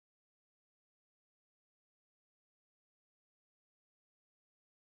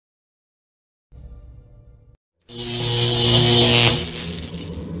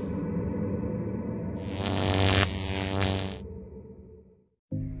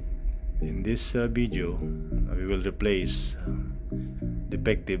In this video, we will replace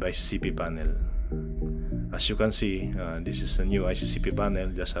defective Iccp panel. As you can see, this is a new Iccp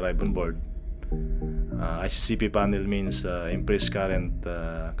panel just arrived on board. Iccp panel means increased current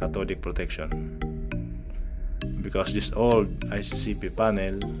cathodic protection. Because this old Iccp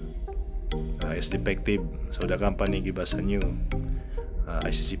panel is defective, so the company give us a new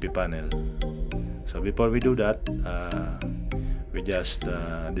Iccp panel. So before we do that, we just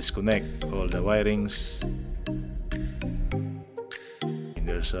disconnect all the wirings.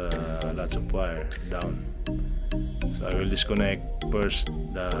 There's lots of wire down, so I will disconnect first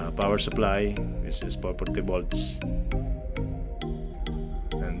the power supply, which is 440 volts,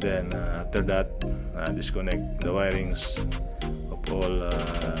 and then after that disconnect the wirings of all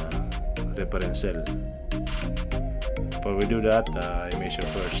reference cell. Before we do that, I measure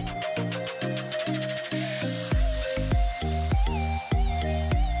first.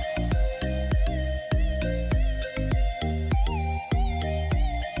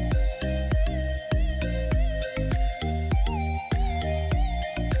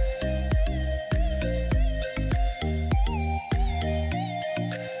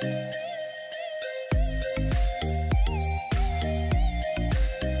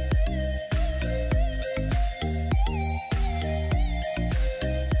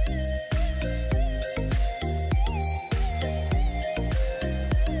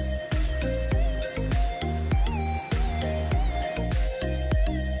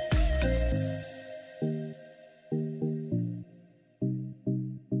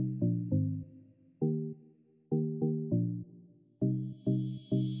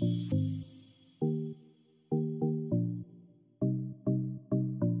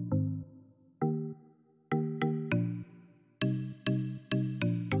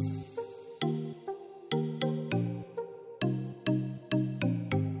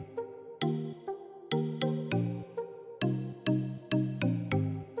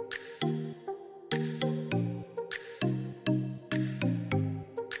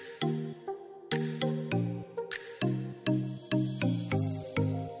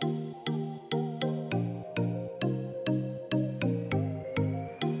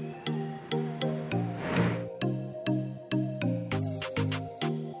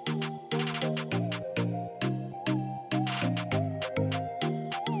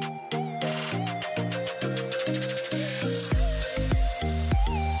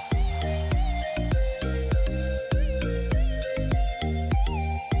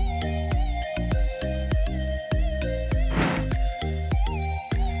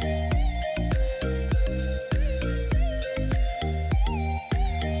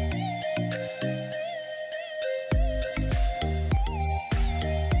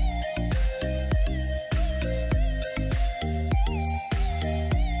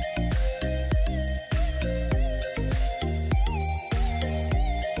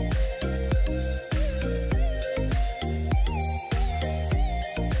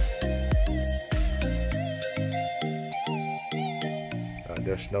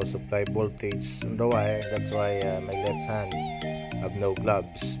 There's no supply voltage on the wire. That's why my left hand have no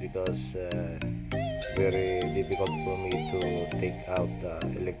gloves, because it's very difficult for me to take out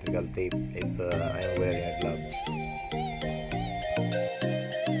electrical tape if I'm wearing a gloves.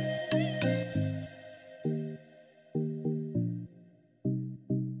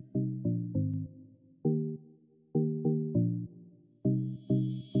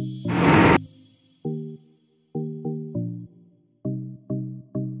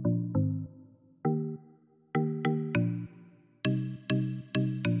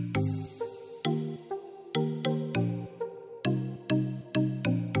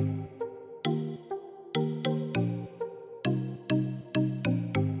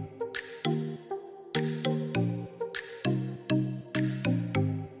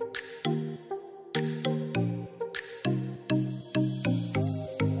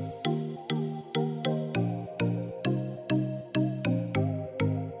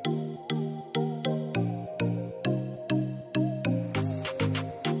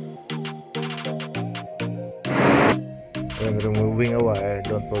 When removing a wire,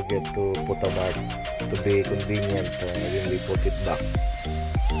 don't forget to put a mark to be convenient when we put it back.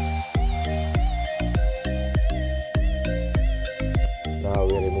 Now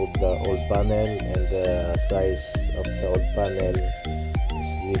we remove the old panel, and the size of the old panel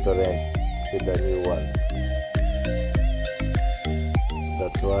is different with the new one.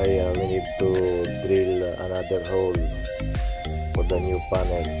 That's why we need to drill another hole for the new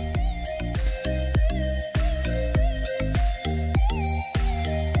panel.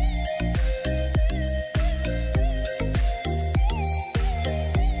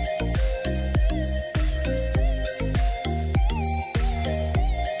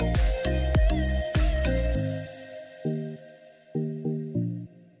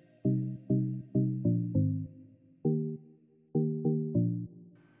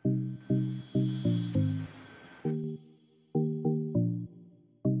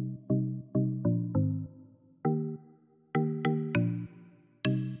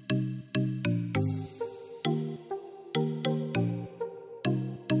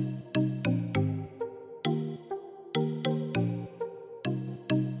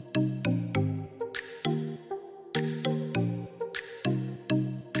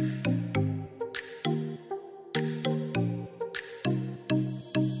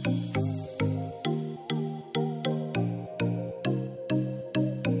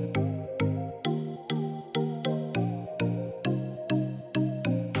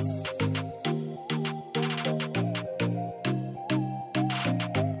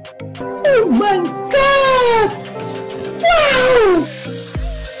 Oh my God! Wow!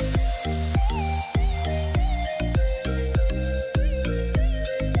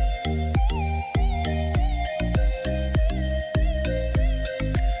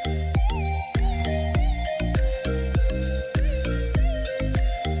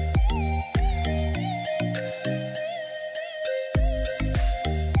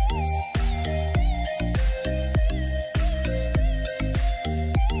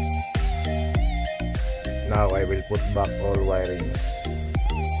 Now I will put back all wirings.